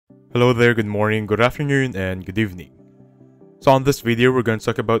Hello there, good morning, good afternoon, and good evening. So on this video, we're going to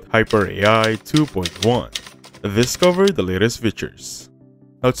talk about Haiper AI 2.1. Discover the latest features.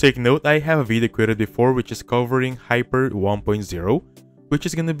 Now take note, I have a video created before which is covering Haiper 1.0, which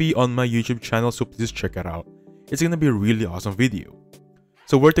is going to be on my YouTube channel, so please check it out. It's going to be a really awesome video.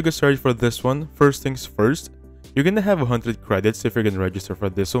 So where to get started for this one? First things first, you're going to have 100 credits if you're going to register for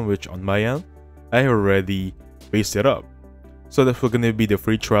this one, which on my end, I have already based it up. So that's going to be the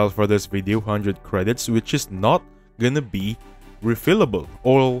free trial for this video, 100 credits, which is not going to be refillable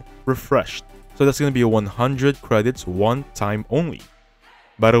or refreshed. So that's going to be 100 credits one time only.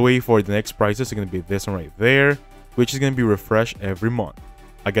 By the way, for the next prices, it's going to be this one right there, which is going to be refreshed every month.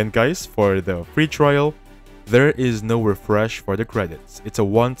 Again, guys, for the free trial, there is no refresh for the credits. It's a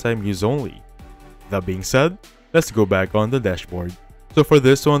one-time use only. That being said, let's go back on the dashboard. So for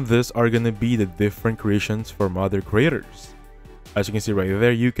this one, these are going to be the different creations from other creators. As you can see right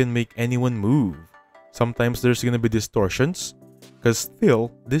there, you can make anyone move. Sometimes there's going to be distortions, because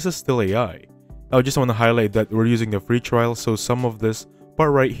this is still AI. Now, I just want to highlight that we're using the free trial, so some of this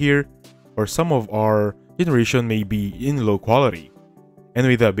part right here, or some of our generation may be in low quality.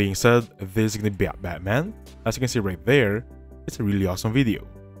 Anyway, that being said, this is going to be Batman. As you can see right there, it's a really awesome video.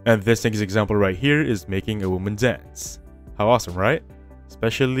 And this next example right here is making a woman dance. How awesome, right?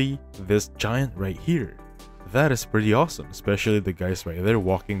 Especially this giant right here. That is pretty awesome, especially the guys right there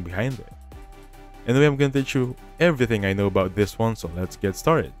walking behind it. Anyway, I'm going to teach you everything I know about this one, so let's get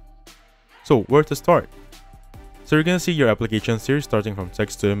started. So, where to start? So you're going to see your applications here, starting from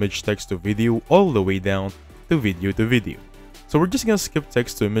text to image, text to video, all the way down to video. So we're just going to skip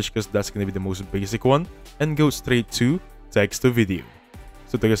text to image because that's going to be the most basic one, and go straight to text to video.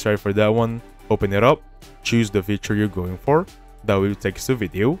 So to get started for that one, open it up, choose the feature you're going for, that will be text to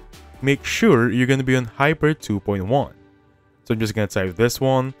video. Make sure you're going to be on Haiper 2.1. So I'm just going to type this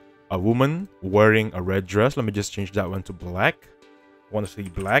one, a woman wearing a red dress. Let me just change that one to black. I want to say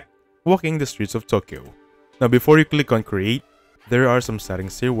black, walking the streets of Tokyo. Now before you click on create, there are some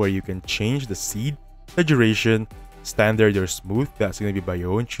settings here where you can change the seed, the duration, standard or smooth. That's going to be by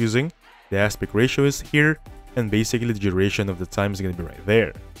your own choosing. The aspect ratio is here, and basically the duration of the time is going to be right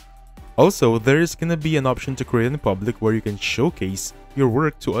there. Also, there is going to be an option to create in public where you can showcase your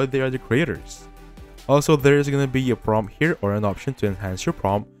work to other creators. Also, there is going to be a prompt here or an option to enhance your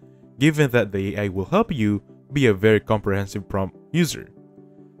prompt, given that the AI will help you be a very comprehensive prompt user.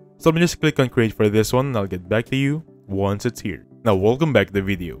 So let me just click on create for this one and I'll get back to you once it's here. Now, welcome back to the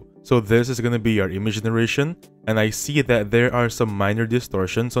video. So this is going to be our image generation, and I see that there are some minor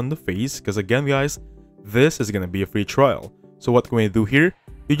distortions on the face because again guys, this is going to be a free trial. So what can we do here?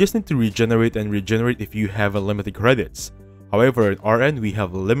 You just need to regenerate and regenerate if you have unlimited credits. However, at our end, we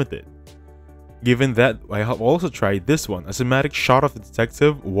have limited. Given that, I have also tried this one, a cinematic shot of the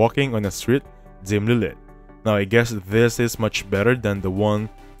detective walking on a street dimly lit. Now, I guess this is much better than the one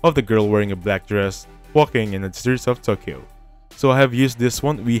of the girl wearing a black dress walking in the streets of Tokyo. So I have used this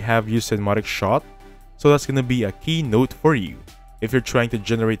one. We have used cinematic shot, so that's going to be a key note for you. If you're trying to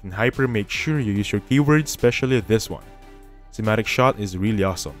generate in Haiper, make sure you use your keywords, especially this one. Cinematic shot is really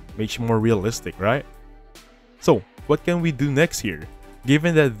awesome, makes you more realistic, right? So, what can we do next here?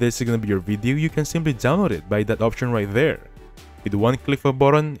 Given that this is going to be your video, you can simply download it by that option right there. With one click of a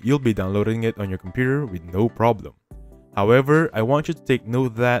button, you'll be downloading it on your computer with no problem. However, I want you to take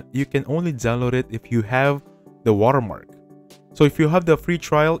note that you can only download it if you have the watermark. So if you have the free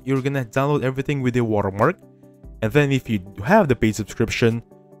trial, you're going to download everything with the watermark. And then if you have the paid subscription,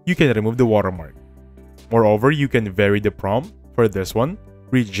 you can remove the watermark. Moreover, you can vary the prompt for this one,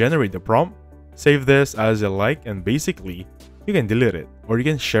 regenerate the prompt, save this as a like, and basically, you can delete it or you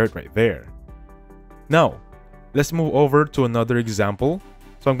can share it right there. Now, let's move over to another example.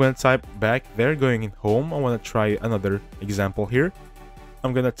 So I'm going to type back there, going in home. I want to try another example here.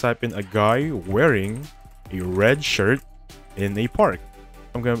 I'm going to type in a guy wearing a red shirt in a park.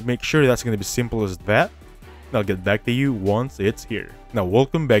 I'm going to make sure that's going to be simple as that. And I'll get back to you once it's here. Now,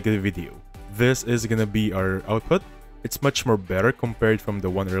 welcome back to the video. This is going to be our output. It's much more better compared from the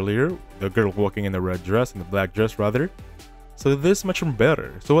one earlier, the girl walking in a red dress, in a black dress rather. So this is much more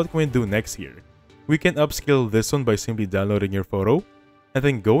better. So what can we do next here? We can upscale this one by simply downloading your photo and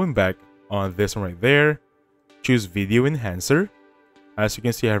then going back on this one right there, choose video enhancer. As you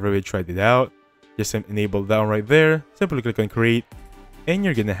can see, I have already tried it out. Just enable that one right there, simply click on create, and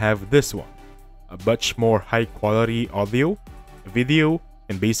you're gonna have this one. A much more high quality audio, video,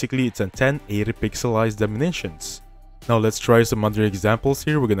 and basically it's a 1080 pixelized dimensions. Now let's try some other examples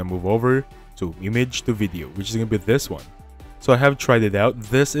here. We're gonna move over to image to video, which is gonna be this one. So I have tried it out.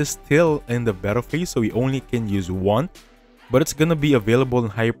 This is still in the beta phase, so we only can use one. but it's gonna be available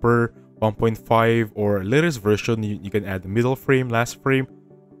in Haiper 1.5 or latest version. You can add the middle frame, last frame,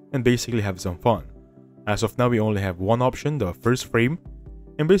 and basically have some fun. As of now, we only have one option, the first frame,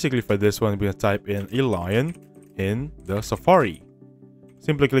 and basically for this one, I'm gonna type in a lion in the Safari.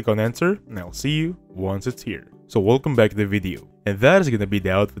 Simply click on enter, and I'll see you once it's here. So welcome back to the video, and that is gonna be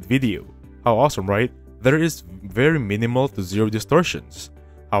the outfit video. How awesome, right? There is very minimal to zero distortions.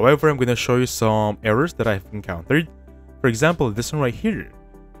 However, I'm gonna show you some errors that I've encountered. For example, this one right here.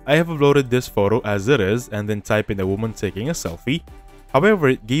 I have uploaded this photo as it is and then type in a woman taking a selfie. However,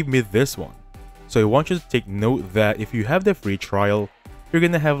 it gave me this one. So I want you to take note that if you have the free trial, you're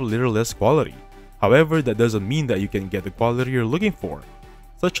gonna have a little less quality. However, that doesn't mean that you can get the quality you're looking for,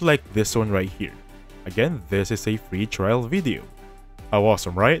 such like this one right here. Again, this is a free trial video. How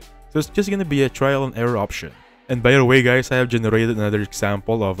awesome, right? So it's just gonna be a trial and error option. And by the way guys, I have generated another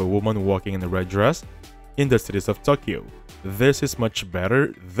example of a woman walking in a red dress in the streets of Tokyo. This is much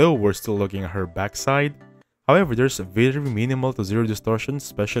better, though we're still looking at her backside. However, there's very minimal to zero distortion,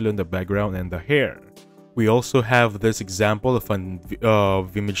 especially on the background and the hair. We also have this example of an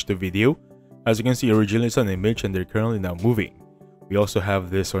image to video. As you can see, originally it's an image and they're currently now moving. We also have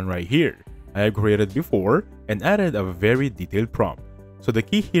this one right here. I have created before and added a very detailed prompt. So the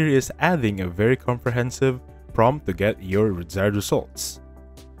key here is adding a very comprehensive prompt to get your desired results.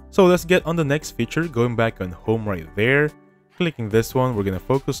 So let's get on the next feature, going back on home right there. Clicking this one, we're gonna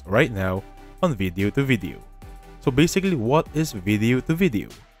focus right now on video to video. So basically, what is video to video?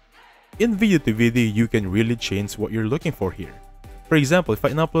 In video to video, you can really change what you're looking for here. For example, if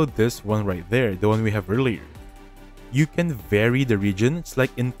I upload this one right there, the one we have earlier, you can vary the region. It's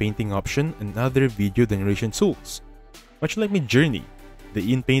like in painting option and other video generation tools. Much like Midjourney,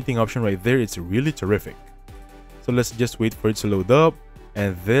 the in painting option right there is really terrific. So let's just wait for it to load up,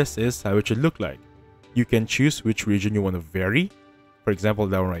 and this is how it should look like. You can choose which region you want to vary. For example,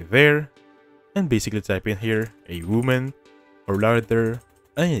 that one right there, and basically type in here a woman, or rather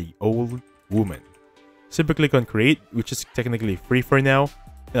an old woman. Simply click on create, which is technically free for now,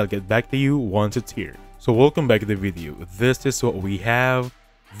 and I'll get back to you once it's here. So welcome back to the video. This is what we have.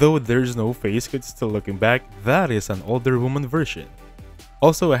 Though there's no face, it's still looking back, that is an older woman version.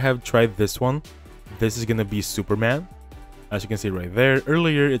 Also, I have tried this one. This is gonna be Superman. As you can see right there,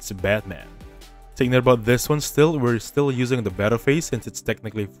 earlier it's Batman. Taking note about this one still, we're still using the beta phase since it's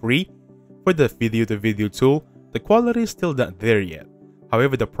technically free. For the video to video tool, the quality is still not there yet.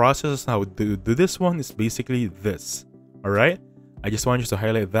 However, the process how to do this one is basically this. Alright? I just want you to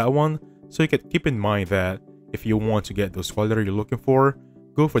highlight that one so you can keep in mind that if you want to get those quality you're looking for,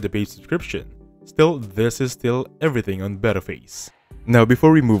 go for the paid subscription. Still, this is still everything on beta phase. Now,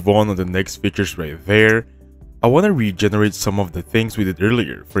 before we move on the next features right there, I want to regenerate some of the things we did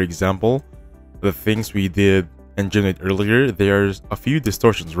earlier. For example, the things we did and generate earlier, there's a few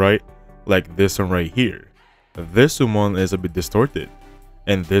distortions, right? Like this one right here. This one is a bit distorted.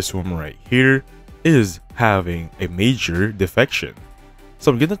 And this one right here is having a major defection.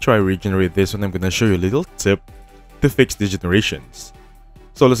 So I'm gonna try regenerate this one. I'm gonna show you a little tip to fix the generations.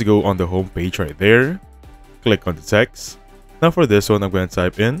 So let's go on the home page right there. Click on the text. Now for this one, I'm gonna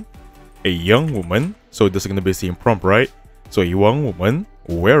type in a young woman. So this is gonna be the same prompt, right? So a young woman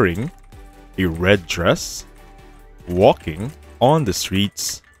wearing a red dress, walking on the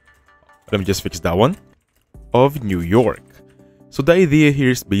streets. Let me just fix that one. Of New York. So the idea here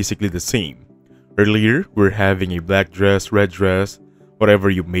is basically the same. Earlier, we're having a black dress, red dress, whatever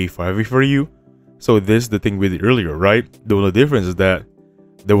you may favor for you. So this is the thing we did earlier, right? The only difference is that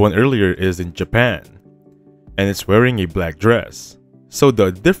the one earlier is in Japan, and it's wearing a black dress. So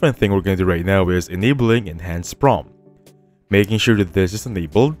the different thing we're going to do right now is enabling enhanced prompt. Making sure that this is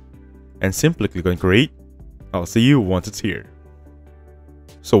enabled, and simply click on create. I'll see you once it's here.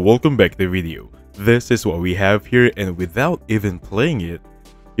 So welcome back to the video. This is what we have here, and without even playing it,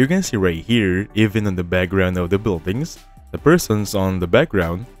 you're gonna see right here, even on the background of the buildings, the persons on the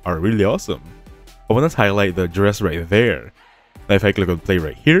background are really awesome. I want to highlight the dress right there. Now if I click on play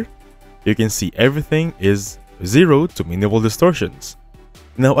right here, you can see everything is zero to minimal distortions.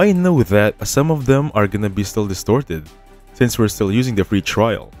 Now I know that some of them are gonna be still distorted since we're still using the free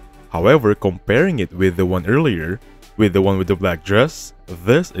trial. However, comparing it with the one earlier, with the one with the black dress,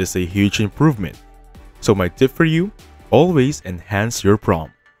 this is a huge improvement. So my tip for you, always enhance your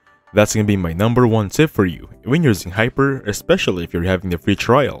prompt. That's gonna be my #1 tip for you when you're using Haiper, especially if you're having the free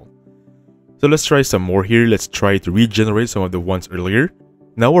trial. So let's try some more here. Let's try to regenerate some of the ones earlier.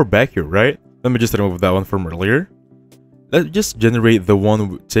 Now we're back here, right? Let me just remove that one from earlier. Let's just generate the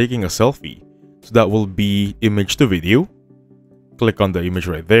one taking a selfie. So that will be image to video. Click on the image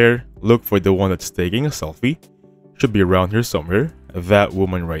right there. Look for the one that's taking a selfie. should be around here somewhere, that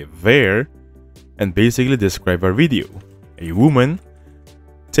woman right there, and basically describe our video. A woman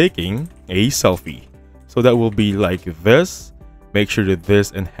taking a selfie. So that will be like this. Make sure that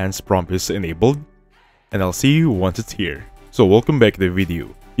this enhanced prompt is enabled, and I'll see you once it's here. So welcome back to the video.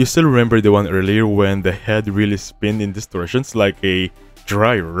 You still remember the one earlier when the head really spin in distortions like a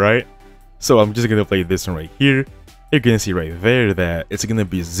dryer, right? So I'm just gonna play this one right here. You're gonna see right there that it's gonna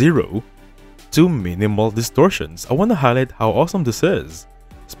be 0 to minimal distortions. I wanna highlight how awesome this is,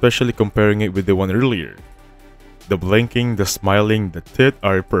 especially comparing it with the one earlier. The blinking, the smiling, the tit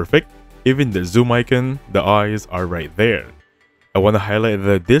are perfect. Even the zoom icon, the eyes are right there. I wanna highlight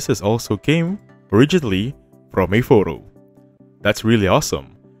that this is also came originally from a photo. That's really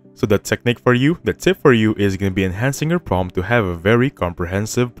awesome. So the technique for you, the tip for you is gonna be enhancing your prompt to have a very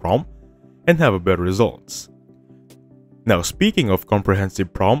comprehensive prompt and have a better results. Now speaking of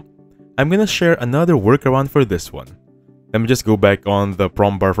comprehensive prompt, I'm gonna share another workaround for this one. Let me just go back on the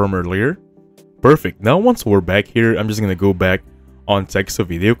prompt bar from earlier. Perfect. Now once we're back here, I'm just gonna go back on text to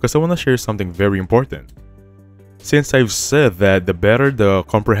video because I wanna share something very important. Since I've said that the better the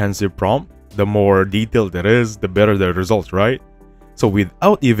comprehensive prompt, the more detailed it is, the better the results, right? So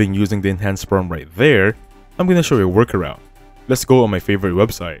without even using the enhanced prompt right there, I'm gonna show you a workaround. Let's go on my favorite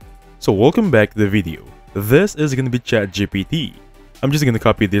website. So welcome back to the video. This is gonna be ChatGPT. I'm just gonna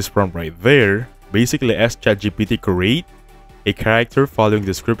copy this prompt right there. Basically ask ChatGPT create a character following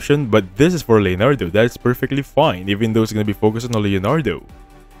description, but this is for Leonardo. That's perfectly fine, even though it's gonna be focused on Leonardo.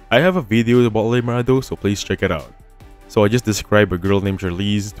 I have a video about Leonardo, so please check it out. So I just described a girl named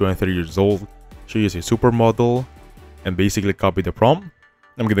Charlize, 23 years old. She is a supermodel, and basically copy the prompt.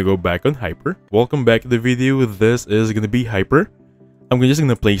 I'm gonna go back on Haiper. Welcome back to the video. This is gonna be Haiper. I'm just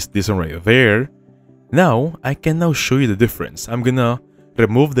gonna place this one right there. Now, I can now show you the difference. I'm gonna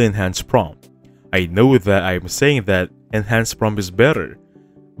remove the enhanced prompt. I know that I'm saying that enhanced prompt is better,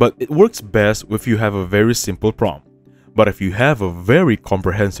 but it works best if you have a very simple prompt. But if you have a very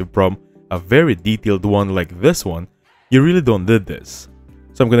comprehensive prompt, a very detailed one like this one, you really don't need this.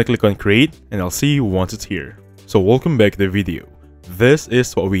 So I'm gonna click on create and I'll see you once it's here. So welcome back to the video. This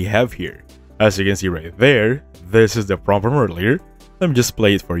is what we have here. As you can see right there, this is the prompt from earlier. Let me just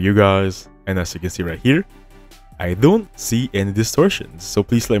play it for you guys. And as you can see right here, I don't see any distortions. So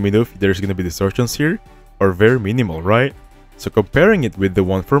please let me know if there's gonna be distortions here or very minimal, right? So comparing it with the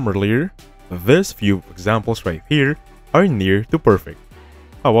one from earlier, this few examples right here are near to perfect.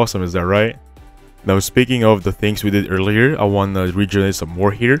 How awesome is that, right? Now speaking of the things we did earlier, I wanna regenerate some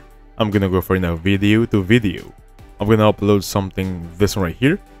more here. I'm gonna go for now video to video. I'm gonna upload something, this one right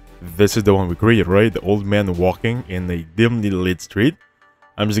here. This is the one we created, right? The old man walking in a dimly lit street.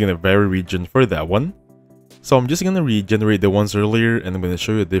 I'm just gonna vary region for that one. So I'm just gonna regenerate the ones earlier and I'm gonna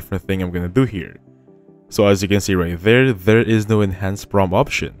show you a different thing I'm gonna do here. So as you can see right there, there is no enhanced prompt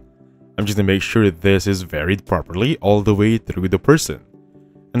option. I'm just gonna make sure this is varied properly all the way through the person.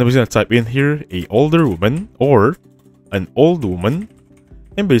 And I'm just gonna type in here a older woman or an old woman.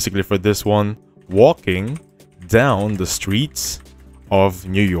 And basically for this one, walking down the streets of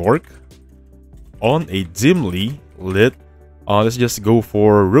New York on a dimly lit, let's just go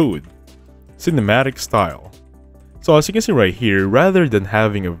for road, cinematic style. So as you can see right here, rather than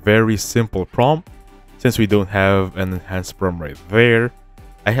having a very simple prompt, since we don't have an enhanced prompt right there,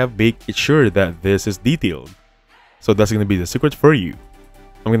 I have made it sure that this is detailed. So that's going to be the secret for you.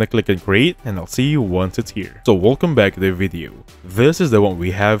 I'm going to click on create and I'll see you once it's here. So welcome back to the video. This is the one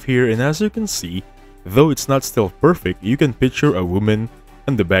we have here, and as you can see, though it's not still perfect, you can picture a woman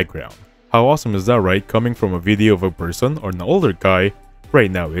in the background. How awesome is that, right? Coming from a video of a person or an older guy,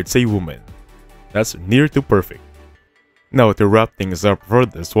 right now it's a woman. That's near to perfect. Now to wrap things up for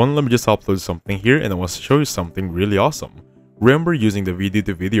this one, let me just upload something here and I want to show you something really awesome. Remember using the video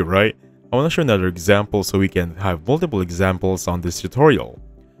to video, right? I want to show another example so we can have multiple examples on this tutorial.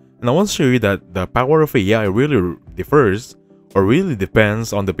 And I want to show you that the power of AI really differs or really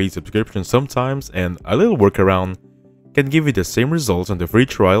depends on the paid subscription sometimes, and a little workaround can give you the same results on the free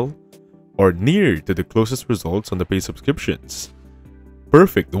trial or near to the closest results on the paid subscriptions.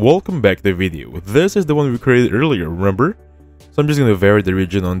 Perfect, welcome back to the video. This is the one we created earlier, remember? So I'm just going to vary the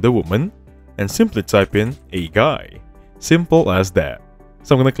region on the woman and simply type in a guy. Simple as that.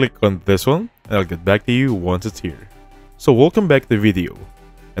 So I'm going to click on this one and I'll get back to you once it's here. So welcome back to the video.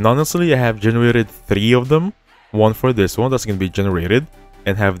 And honestly, I have generated 3 of them. One for this one that's going to be generated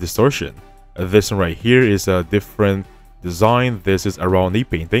and have distortion. This one right here is a different design. This is around a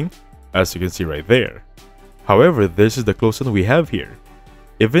painting, as you can see right there. However, this is the closest we have here.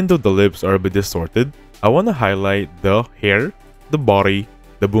 Even though the lips are a bit distorted, I want to highlight the hair, the body,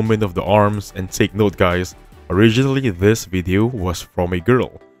 the movement of the arms, and take note guys, Originally, this video was from a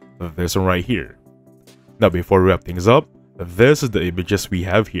girl, this one right here. Now before we wrap things up, this is the images we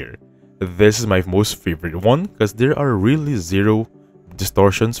have here. This is my most favorite one because there are really zero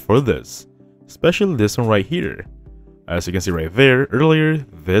distortions for this, especially this one right here. As you can see right there earlier,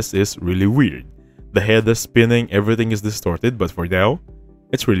 this is really weird. The head is spinning, everything is distorted, but for now,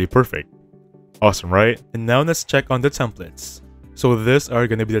 it's really perfect. Awesome, right? And now let's check on the templates. So these are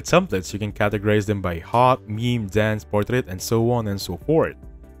gonna be the templates. You can categorize them by hot, meme, dance, portrait, and so on and so forth.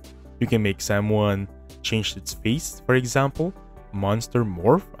 You can make someone change its face, for example, monster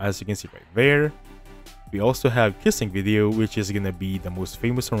morph, as you can see right there. We also have kissing video, which is gonna be the most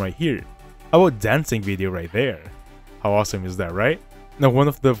famous one right here. How about dancing video right there? How awesome is that, right? Now one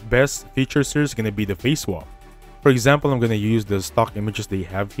of the best features here is gonna be the face swap. For example, I'm gonna use the stock images they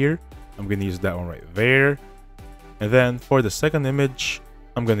have here. I'm gonna use that one right there. And then for the second image,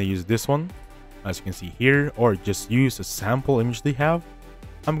 I'm gonna use this one, as you can see here, or just use a sample image they have.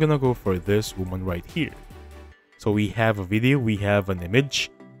 I'm gonna go for this woman right here. So we have a video, we have an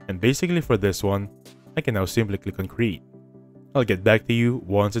image, and basically for this one, I can now simply click on create. I'll get back to you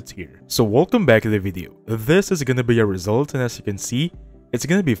once it's here. So welcome back to the video. This is gonna be a result, and as you can see, it's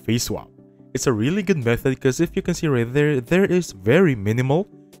gonna be face swap. It's a really good method because if you can see right there, there is very minimal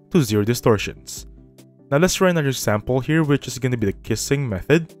to zero distortions. Now let's try another sample here, which is gonna be the kissing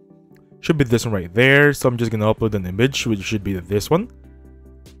method. Should be this one right there, so I'm just gonna upload an image, which should be this one.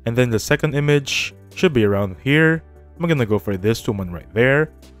 And then the second image should be around here. I'm gonna go for this one right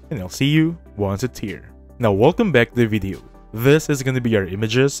there, and I'll see you once it's here. Now welcome back to the video. This is gonna be our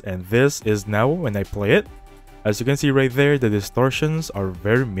images, and this is now when I play it. As you can see right there, the distortions are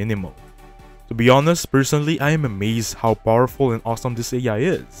very minimal. To be honest, personally, I am amazed how powerful and awesome this AI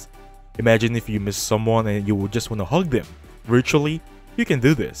is. Imagine if you miss someone and you would just want to hug them. Virtually, you can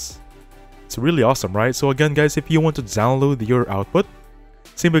do this. It's really awesome, right? So again guys, if you want to download your output,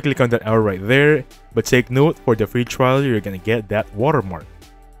 simply click on that arrow right there, but take note, for the free trial, you're gonna get that watermark.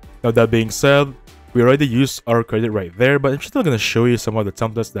 Now that being said, we already used our credit right there, but I'm still gonna show you some of the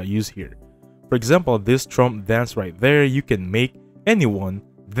templates that I use here. For example, this Trump dance right there, you can make anyone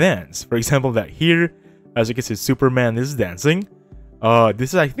dance. For example, that here, as you can see, Superman is dancing.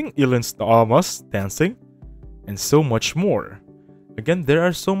 This is, I think, Elon Musk dancing, and so much more. Again, there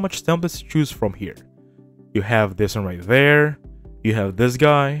are so much templates to choose from here. You have this one right there. You have this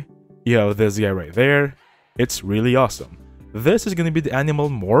guy. You have this guy right there. It's really awesome. This is going to be the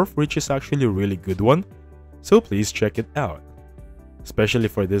animal morph, which is actually a really good one. So please check it out. Especially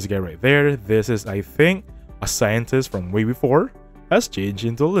for this guy right there. This is, I think, a scientist from way before has changed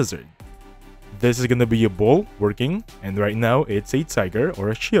into a lizard. This is gonna be a bull working, and right now it's a tiger or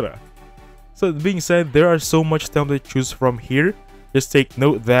a cheetah. So that being said, there are so much template to choose from here. Just take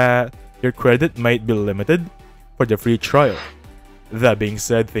note that your credit might be limited for the free trial. That being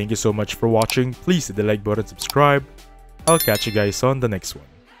said, thank you so much for watching. Please hit the like button, subscribe. I'll catch you guys on the next one.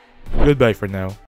 Goodbye for now.